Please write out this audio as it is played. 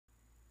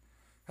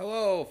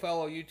Hello,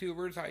 fellow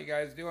YouTubers. How you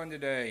guys doing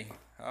today?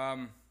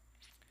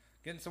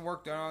 Getting some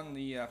work done on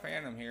the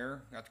Phantom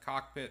here. Got the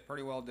cockpit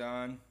pretty well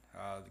done.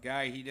 The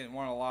guy, he didn't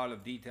want a lot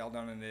of detail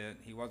done in it.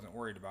 He wasn't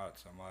worried about it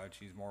so much.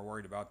 He's more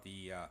worried about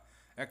the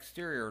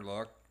exterior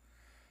look.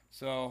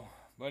 So,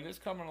 but it's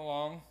coming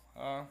along.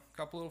 A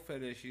couple little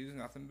fit issues,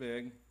 nothing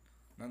big.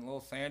 Nothing, a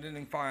little sanding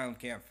and filing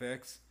can't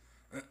fix.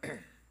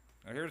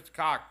 Now here's the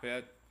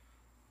cockpit.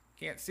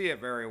 Can't see it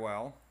very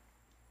well.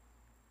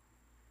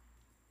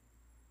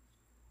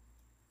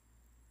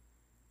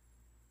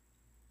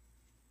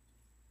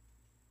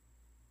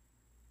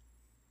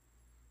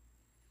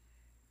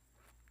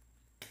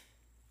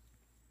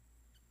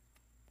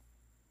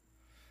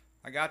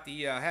 I got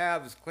the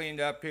halves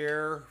cleaned up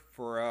here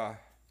for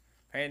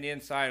painting the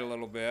inside a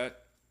little bit,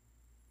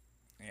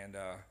 and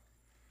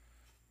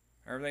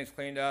everything's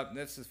cleaned up.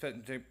 This is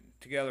fitting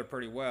together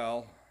pretty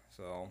well,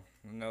 so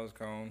the nose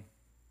cone.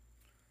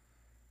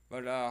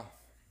 But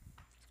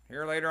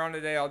here later on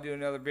today, I'll do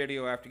another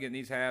video after getting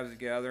these halves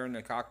together and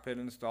the cockpit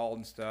installed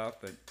and stuff.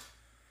 But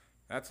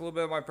that's a little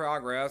bit of my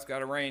progress.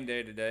 Got a rain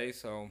day today,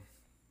 so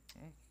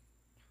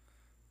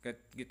get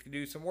to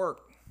do some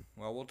work.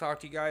 Well, we'll talk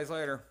to you guys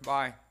later.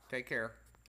 Bye. Take care.